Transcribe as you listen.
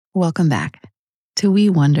Welcome back to We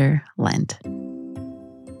Wonder Lent.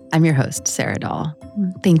 I'm your host, Sarah Dahl.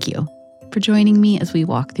 Thank you for joining me as we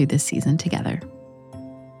walk through this season together.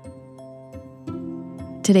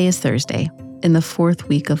 Today is Thursday in the fourth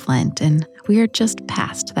week of Lent, and we are just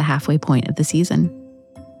past the halfway point of the season.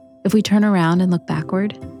 If we turn around and look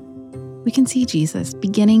backward, we can see Jesus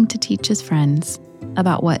beginning to teach his friends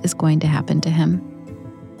about what is going to happen to him.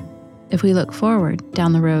 If we look forward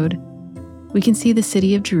down the road, we can see the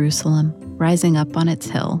city of Jerusalem rising up on its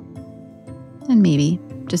hill, and maybe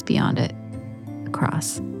just beyond it, a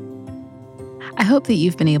cross. I hope that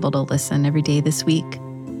you've been able to listen every day this week,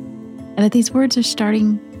 and that these words are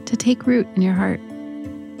starting to take root in your heart.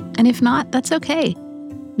 And if not, that's okay.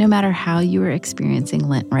 No matter how you are experiencing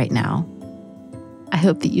Lent right now, I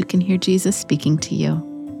hope that you can hear Jesus speaking to you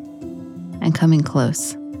and coming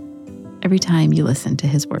close every time you listen to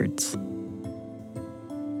his words.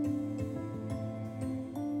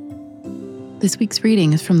 This week's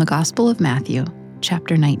reading is from the Gospel of Matthew,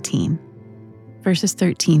 chapter 19, verses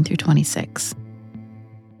 13 through 26.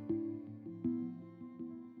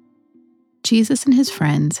 Jesus and his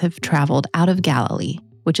friends have traveled out of Galilee,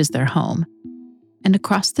 which is their home, and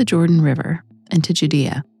across the Jordan River into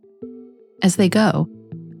Judea. As they go,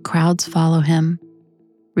 crowds follow him,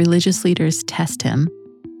 religious leaders test him,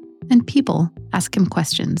 and people ask him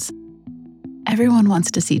questions. Everyone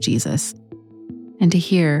wants to see Jesus and to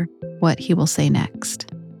hear what he will say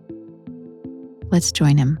next. Let's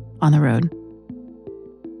join him on the road.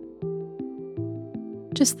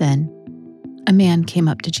 Just then, a man came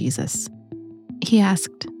up to Jesus. He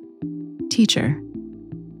asked, "Teacher,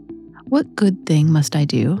 what good thing must I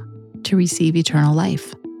do to receive eternal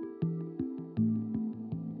life?"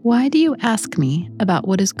 "Why do you ask me about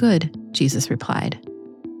what is good?" Jesus replied.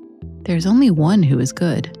 "There's only one who is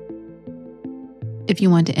good. If you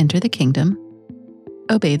want to enter the kingdom,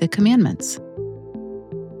 obey the commandments."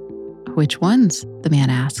 "Which ones?" the man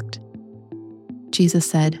asked. Jesus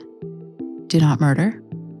said, "Do not murder.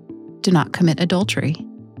 Do not commit adultery.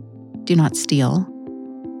 Do not steal.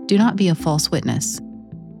 Do not be a false witness.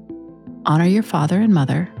 Honor your father and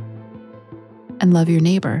mother, and love your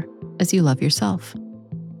neighbor as you love yourself."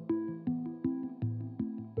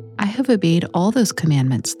 "I have obeyed all those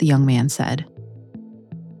commandments," the young man said.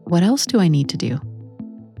 "What else do I need to do?"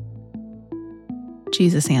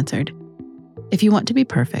 Jesus answered, "If you want to be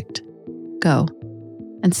perfect, go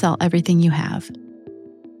and sell everything you have.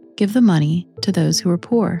 Give the money to those who are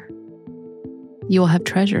poor. You will have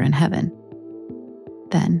treasure in heaven.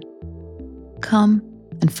 Then, come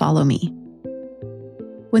and follow me."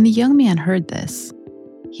 When the young man heard this,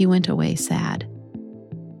 he went away sad.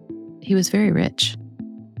 He was very rich.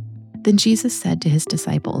 Then Jesus said to his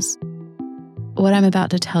disciples, "What I'm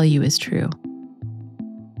about to tell you is true.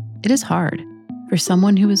 It is hard for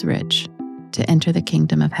someone who is rich to enter the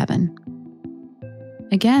kingdom of heaven.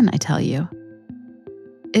 Again, I tell you,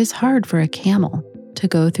 it is hard for a camel to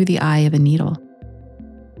go through the eye of a needle.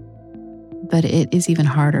 But it is even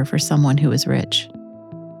harder for someone who is rich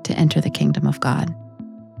to enter the kingdom of God."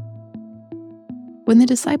 When the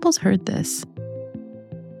disciples heard this,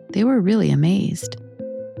 they were really amazed.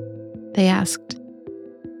 They asked,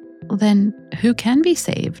 "Then who can be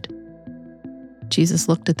saved?" Jesus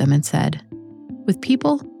looked at them and said, "With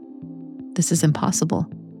people, this is impossible.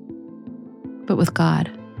 But with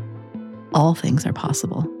God, all things are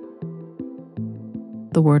possible."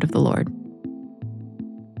 The word of the Lord.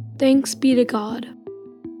 Thanks be to God.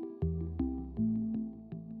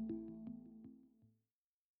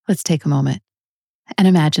 Let's take a moment and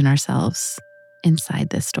imagine ourselves inside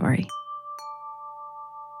this story.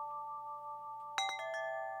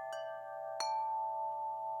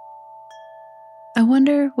 I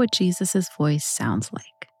wonder what Jesus' voice sounds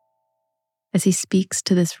like as he speaks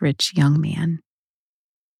to this rich young man.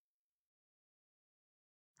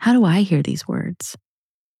 How do I hear these words?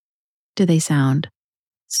 Do they sound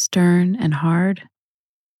stern and hard,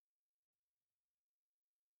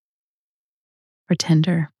 or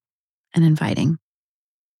tender and inviting?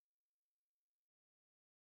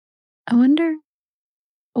 I wonder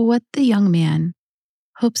what the young man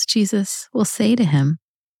hopes Jesus will say to him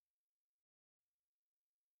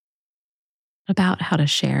about how to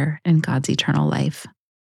share in God's eternal life.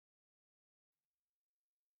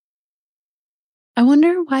 I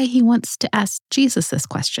wonder why he wants to ask Jesus this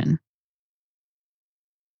question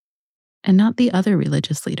and not the other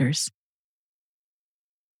religious leaders.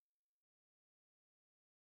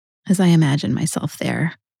 As I imagine myself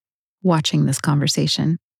there, watching this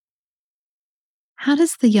conversation, how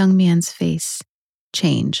does the young man's face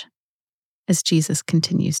change as Jesus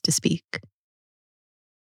continues to speak?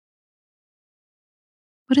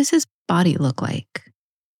 What does his body look like?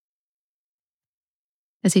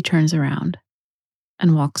 As he turns around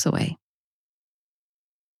and walks away.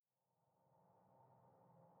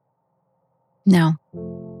 Now,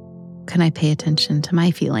 can I pay attention to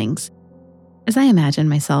my feelings as I imagine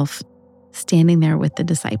myself standing there with the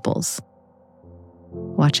disciples,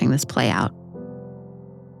 watching this play out?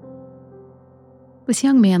 This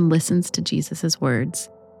young man listens to Jesus' words,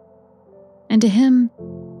 and to him,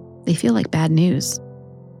 they feel like bad news.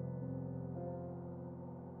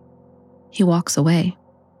 He walks away.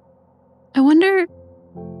 I wonder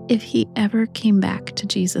if he ever came back to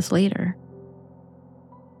Jesus later.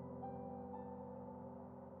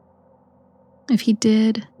 If he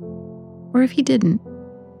did, or if he didn't.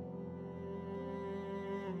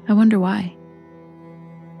 I wonder why.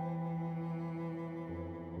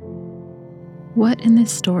 What in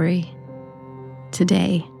this story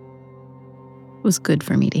today was good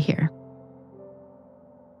for me to hear?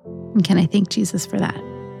 And can I thank Jesus for that?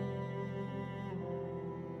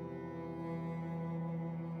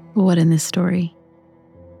 What in this story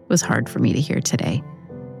was hard for me to hear today?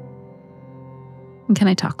 And can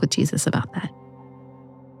I talk with Jesus about that?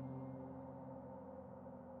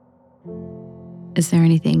 Is there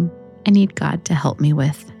anything I need God to help me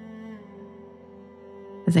with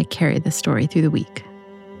as I carry this story through the week?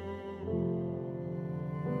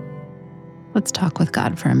 Let's talk with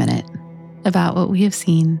God for a minute about what we have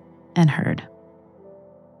seen and heard.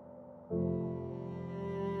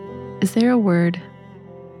 Is there a word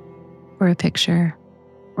or a picture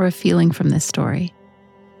or a feeling from this story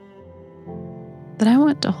that I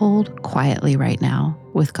want to hold quietly right now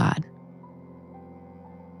with God?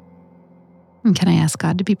 And can I ask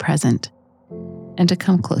God to be present and to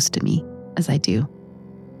come close to me as I do?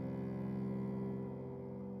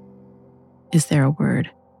 Is there a word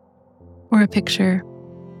or a picture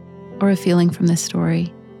or a feeling from this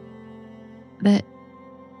story that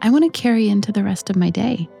I want to carry into the rest of my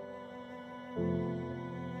day?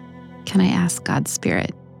 Can I ask God's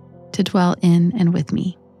Spirit to dwell in and with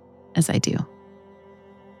me as I do?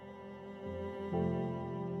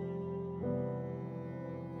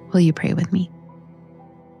 Will you pray with me?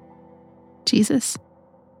 Jesus,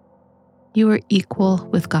 you are equal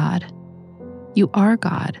with God. You are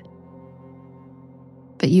God.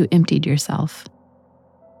 But you emptied yourself,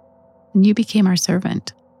 and you became our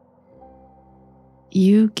servant.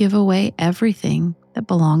 You give away everything that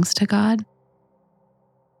belongs to God,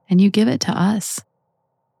 and you give it to us.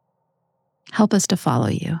 Help us to follow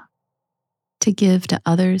you, to give to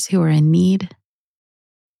others who are in need,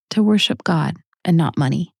 to worship God and not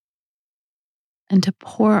money, and to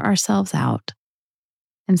pour ourselves out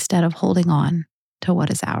instead of holding on to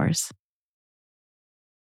what is ours.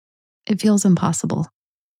 It feels impossible,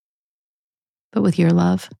 but with your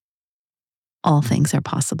love, all things are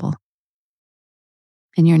possible.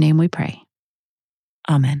 In your name we pray.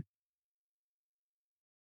 Amen.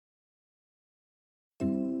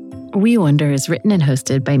 We Wonder is written and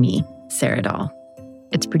hosted by me, Sarah Dahl.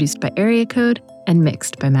 It's produced by Area Code and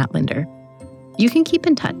mixed by Matt Linder. You can keep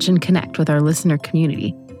in touch and connect with our listener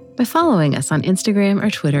community by following us on Instagram or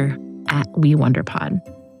Twitter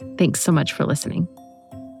 @WeWonderPod. Thanks so much for listening,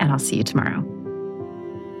 and I'll see you tomorrow.